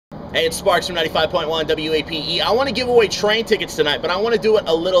Hey, it's Sparks from 95.1 WAPE. I want to give away train tickets tonight, but I want to do it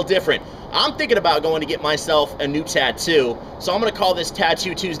a little different. I'm thinking about going to get myself a new tattoo, so I'm going to call this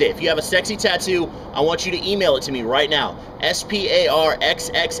Tattoo Tuesday. If you have a sexy tattoo, I want you to email it to me right now.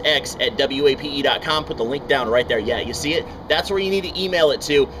 sparxxx@wape.com. Put the link down right there. Yeah, you see it? That's where you need to email it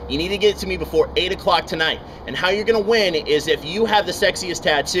to. You need to get it to me before 8 o'clock tonight. And how you're going to win is if you have the sexiest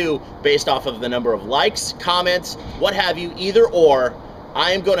tattoo based off of the number of likes, comments, what have you, either or.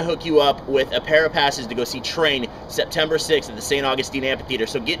 I am going to hook you up with a pair of passes to go see Train September 6th at the St. Augustine Amphitheater.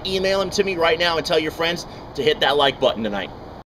 So get email them to me right now and tell your friends to hit that like button tonight.